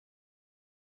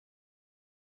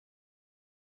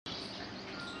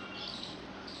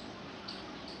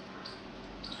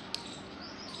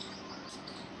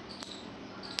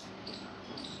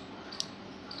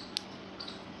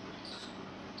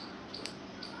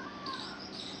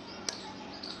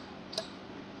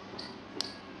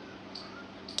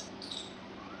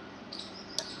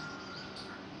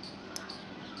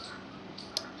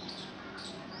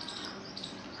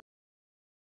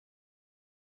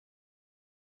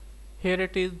Here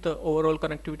it is the overall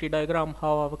connectivity diagram,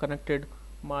 how I've connected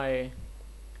my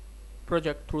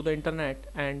project through the internet,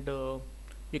 and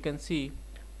you can see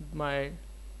my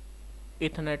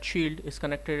Ethernet shield is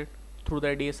connected through the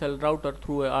ADSL router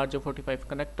through a RJ45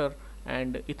 connector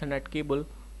and Ethernet cable,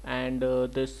 and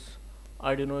this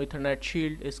Arduino Ethernet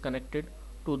shield is connected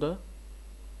to the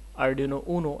Arduino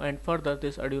Uno, and further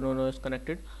this Arduino Uno is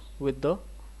connected with the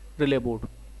relay board.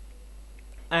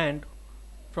 And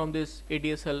from this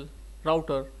ADSL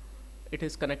router it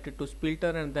is connected to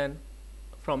splitter and then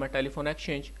from a telephone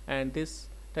exchange, and this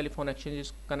telephone exchange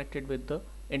is connected with the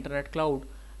internet cloud,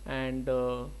 and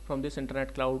from this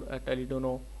internet cloud a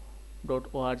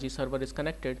Arduino.org server is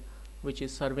connected, which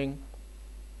is serving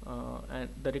and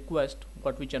the request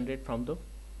what we generate from the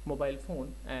mobile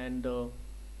phone, and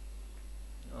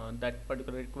that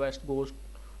particular request goes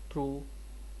through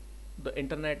the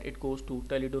internet, it goes to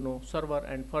Arduino server,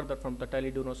 and further from the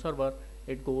Arduino server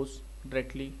it goes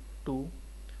directly to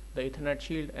the Ethernet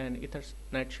shield, and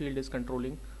Ethernet shield is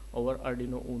controlling our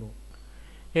Arduino Uno.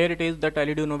 Here it is the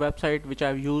Arduino website which I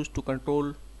have used to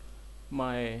control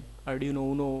my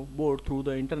Arduino Uno board through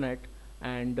the internet,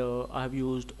 and I have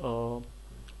used a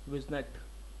Visnet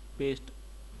based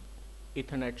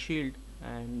Ethernet shield,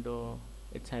 and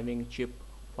it's having chip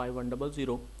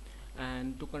 5100,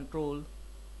 and to control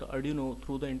the Arduino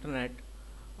through the internet,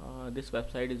 this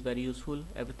website is very useful.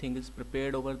 Everything is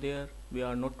prepared over there. We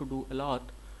are not to do a lot.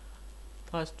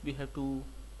 First we have to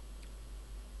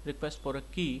request for a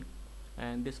key,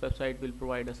 and this website will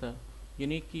provide us a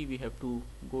unique key. We have to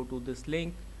go to this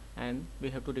link and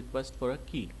we have to request for a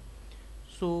key.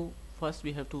 So first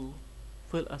we have to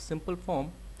fill a simple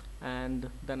form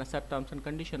and then accept terms and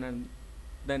condition, and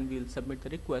then we'll submit the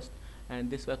request,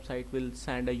 and this website will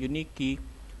send a unique key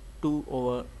to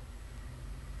our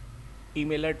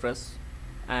email address,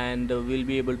 and we'll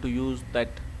be able to use that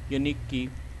unique key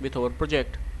with our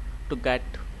project to get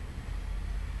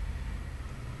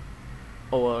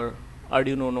our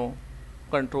Arduino Uno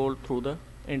control through the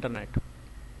internet.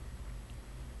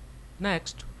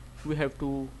 Next we have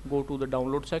to go to the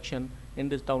download section. In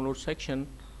this download section,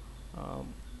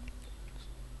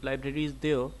 library is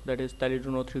there, that is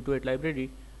Arduino 328 library,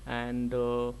 and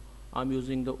I'm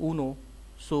using the Uno,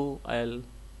 so I'll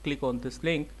click on this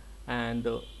link and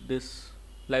this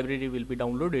library will be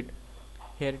downloaded.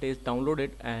 Here it is downloaded,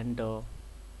 and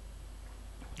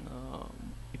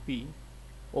if we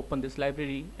open this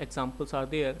library, examples are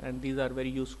there, and these are very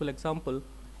useful example.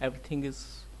 Everything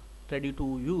is ready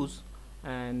to use,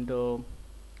 and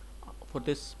for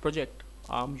this project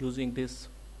I'm using this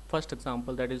first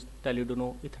example, that is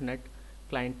Arduino Ethernet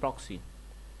client proxy.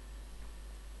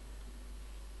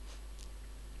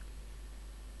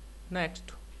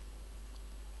 Next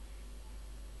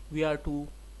we are to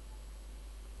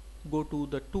go to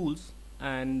the tools,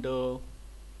 and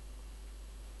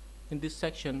in this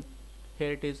section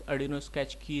here it is Arduino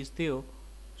sketch key is there,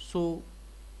 so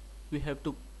we have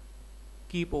to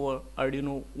keep our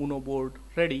Arduino Uno board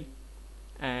ready,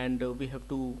 and we have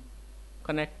to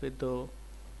connect with the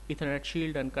Ethernet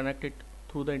shield and connect it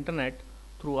through the internet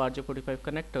through RJ45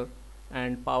 connector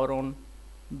and power on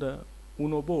the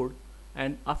Uno board,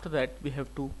 and after that we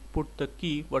have to put the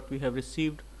key what we have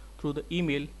received through the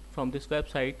email from this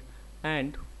website,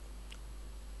 and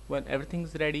when everything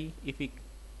is ready, if we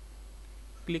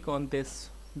click on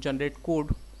this generate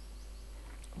code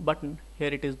button, here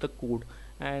it is the code,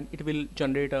 and it will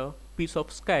generate a piece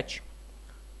of sketch,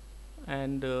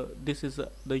 and this is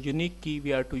the unique key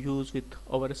we are to use with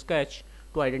our sketch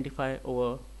to identify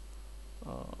our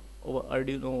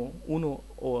Arduino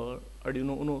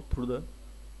Uno through the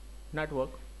network,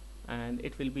 and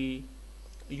it will be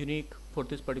unique for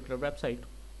this particular website.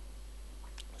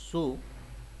 So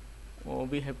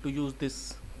we have to use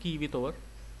this key with our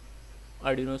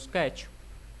Arduino sketch.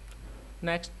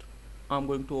 Next I'm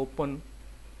going to open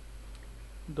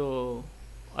the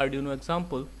Arduino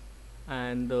example,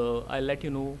 and I'll let you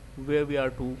know where we are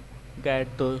to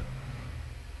get the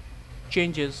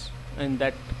changes in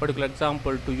that particular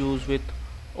example to use with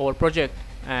our project,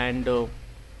 and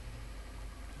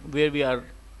where we are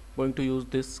going to use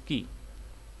this key.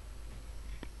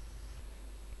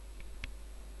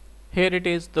 Here it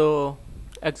is the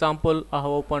example I have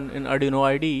opened in Arduino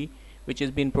IDE, which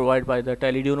is being provided by the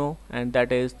Arduino, and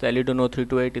that is the Arduino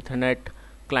 328 Ethernet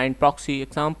client proxy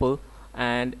example.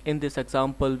 And in this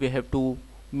example we have to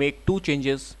make two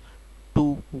changes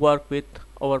to work with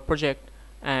our project,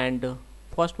 and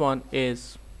first one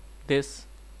is this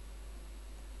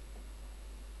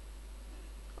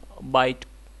byte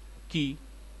key,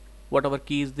 whatever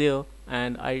key is there,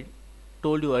 and I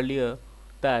told you earlier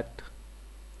that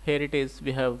here it is,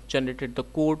 we have generated the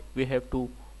code. We have to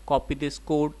copy this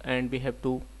code and we have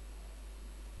to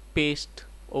paste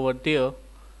over there.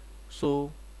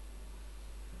 So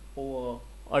our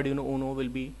Arduino Uno will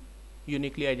be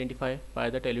uniquely identified by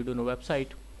the Arduino website.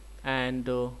 And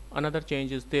another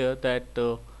change is there that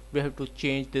we have to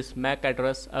change this MAC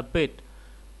address a bit,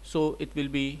 so it will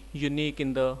be unique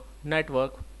in the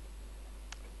network.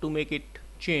 To make it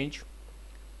change,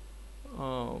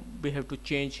 we have to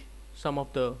change some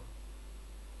of the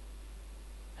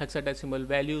hexadecimal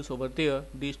values over there.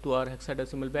 These two are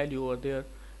hexadecimal value over there,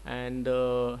 and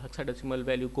hexadecimal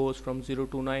value goes from 0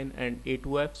 to 9 and A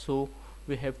to F, so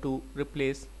we have to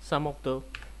replace some of the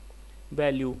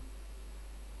value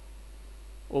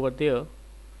over there,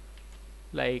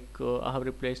 like I have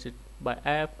replaced it by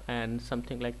F, and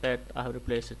something like that I have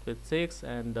replaced it with 6,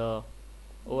 and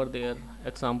over there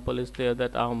example is there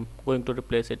that I'm going to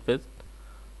replace it with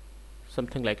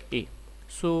something like A.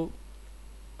 So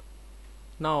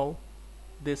now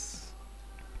this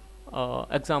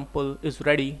example is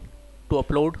ready to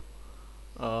upload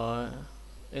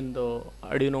in the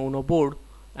Arduino Uno board,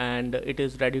 and it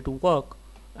is ready to work.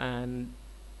 And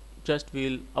just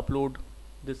we'll upload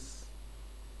this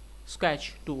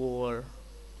sketch to our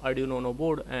Arduino Uno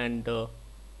board, and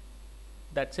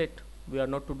that's it. We are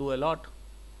not to do a lot.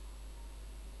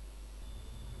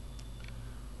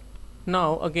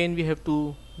 Now again we have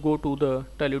to go to the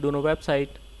Arduino website,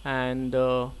 and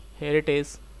here it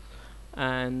is,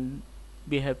 and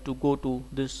we have to go to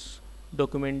this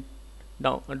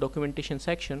documentation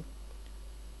section,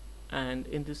 and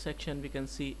in this section we can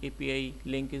see API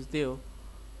link is there,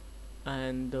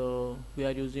 and we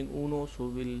are using Uno, so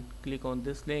we'll click on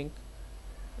this link,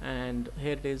 and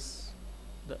here it is,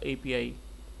 the API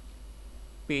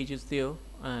page is there,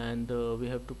 and we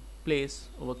have to place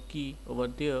our key over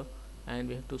there, and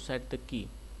we have to set the key.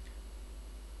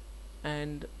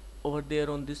 And over there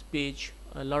on this page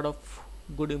a lot of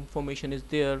good information is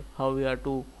there, how we are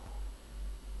to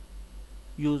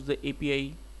use the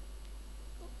API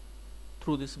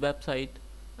through this website,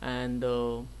 and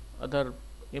other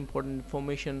important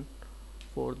information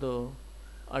for the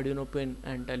Arduino pin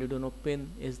and Arduino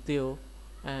pin is there,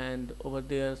 and over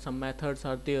there some methods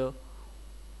are there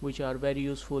which are very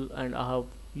useful, and I have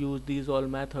used these all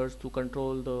methods to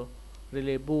control the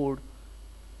relay board.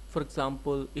 For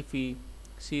example, if we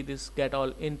see this get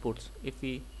all inputs, if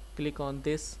we click on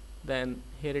this, then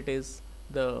here it is,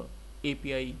 the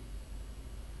API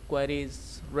query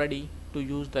is ready to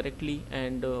use directly,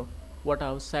 and what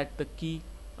I have set the key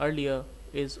earlier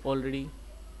is already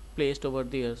placed over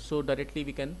there, so directly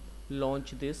we can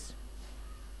launch this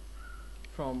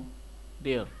from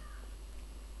there.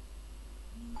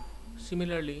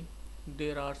 Similarly,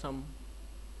 there are some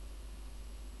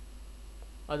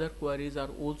other queries are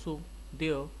also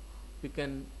there. We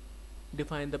can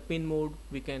define the pin mode,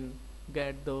 we can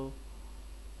get the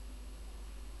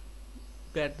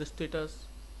status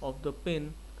of the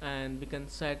pin, and we can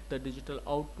set the digital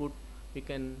output. We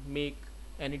can make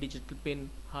any digital pin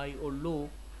high or low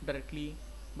directly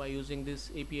by using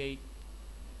this API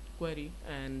query.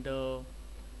 And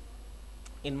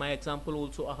in my example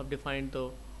also I have defined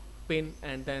the pin,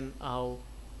 and then I have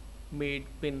made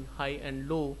pin high and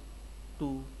low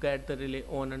to get the relay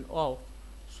on and off.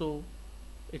 So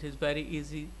it is very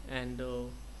easy, and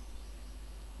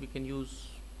we can use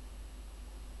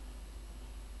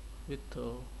with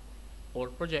our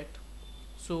project.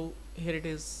 So here it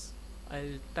is,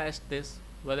 I'll test this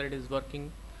whether it is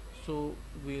working. So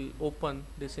we'll open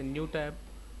this in new tab,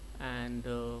 and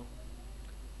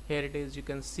here it is, you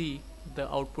can see the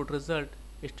output result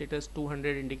status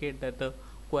 200 indicate that the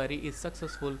query is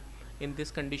successful. In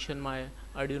this condition my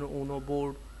Arduino Uno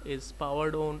board is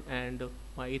powered on, and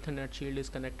my Ethernet shield is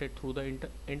connected through the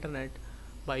internet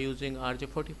by using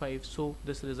RJ45. So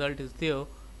this result is there,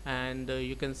 and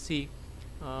you can see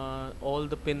all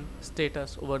the pin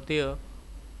status over there.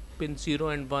 Pin 0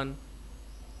 and 1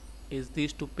 is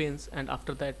these two pins, and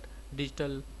after that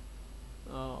digital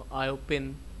IO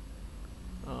pin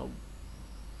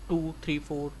 2, 3,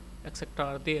 4 etc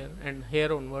are there, and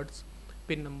here onwards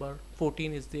pin number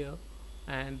 14 is there,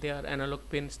 and their analog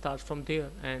pin starts from there,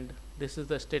 and this is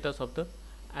the status of the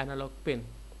analog pin.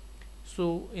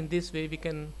 So in this way we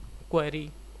can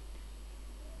query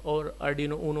or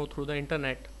Arduino Uno through the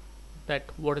internet that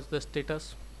what is the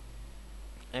status,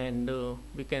 and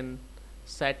we can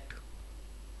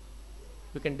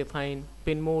define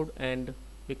pin mode, and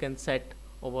we can set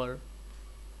our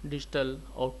digital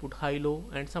output high low,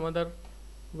 and some other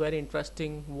very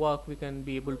interesting work we can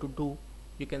be able to do.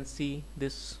 You can see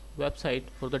this website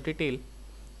for the detail.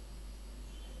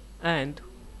 And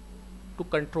to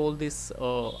control this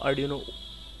Arduino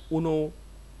Uno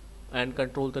and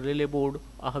control the relay board,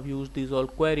 I have used these all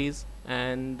queries,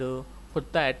 and for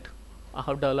that I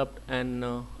have developed an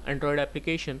Android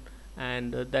application,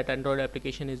 and that Android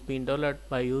application is being developed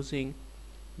by using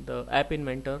the app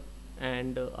inventor,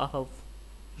 and I have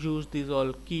used these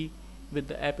all key with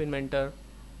the app inventor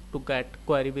to get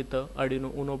query with the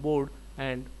Arduino Uno board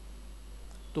and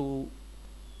to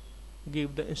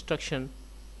give the instruction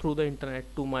through the internet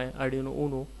to my Arduino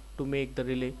Uno to make the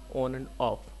relay on and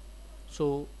off.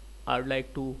 So I would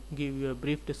like to give you a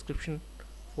brief description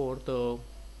for the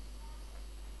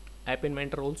app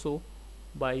inventor also.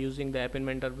 By using the app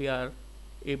inventor we are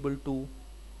able to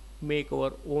make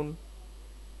our own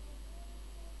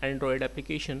Android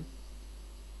application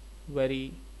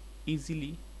very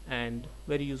easily and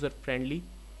very user friendly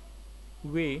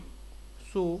way.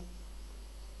 So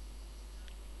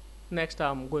next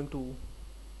I'm going to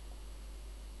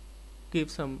give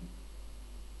some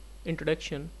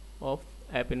introduction of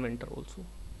app inventor also.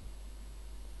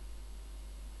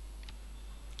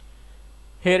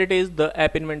 Here it is, the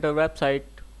app inventor website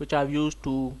which I've used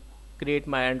to create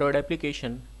my Android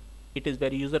application. It is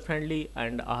very user friendly,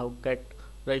 and I have get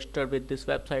registered with this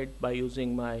website by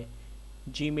using my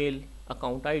Gmail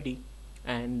account ID,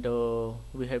 and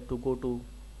we have to go to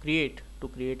create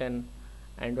an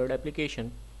Android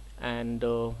application, and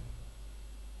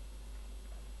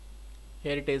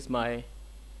here it is my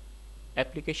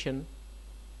application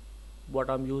what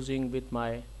I'm using with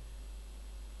my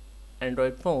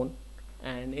Android phone.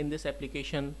 And in this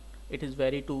application it is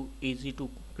very easy to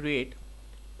create,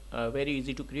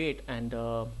 and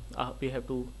we have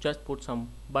to just put some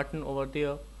button over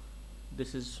there.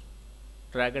 This is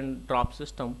drag and drop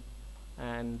system,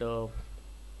 and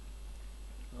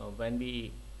when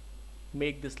we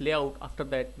make this layout, after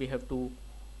that we have to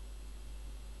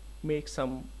make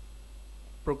some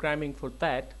programming for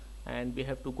that, and we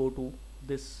have to go to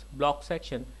this block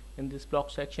section. In this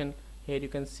block section here you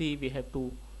can see we have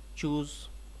to choose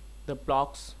the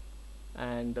blocks,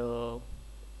 and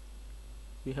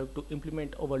we have to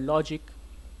implement our logic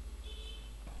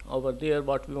over there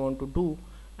what we want to do.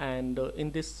 And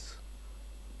in this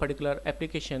particular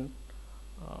application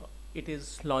it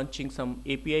is launching some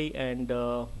API, and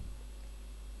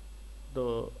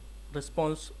the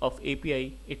response of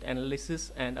API it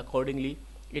analyzes, and accordingly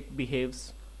it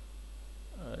behaves.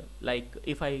 Like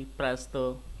if I press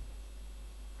the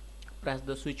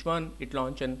switch 1, it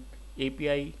launch an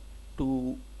API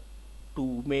to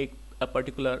make a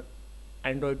particular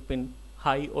Android pin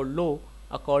high or low.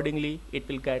 Accordingly it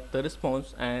will get the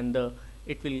response, and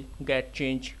it will get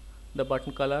change the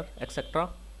button color, etc.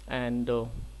 And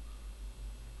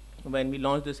when we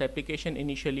launch this application,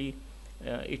 initially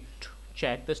it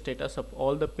check the status of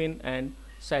all the pin and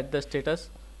set the status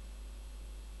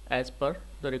as per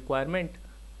the requirement.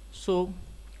 So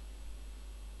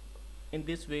in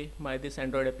this way this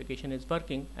Android application is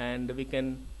working, and we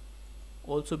can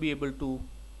also be able to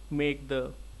make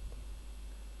the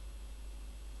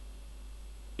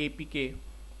APK,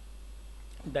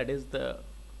 that is the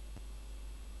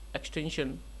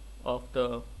extension of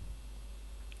the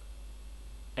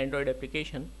Android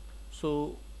application.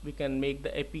 So we can make the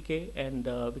APK, and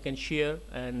we can share,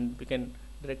 and we can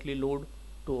directly load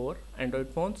to our Android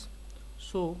phones.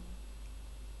 So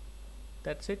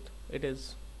that's it. It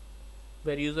is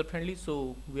very user friendly,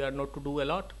 so we are not to do a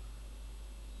lot,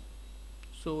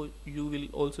 so you will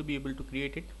also be able to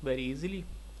create it very easily.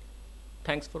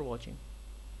 Thanks for watching.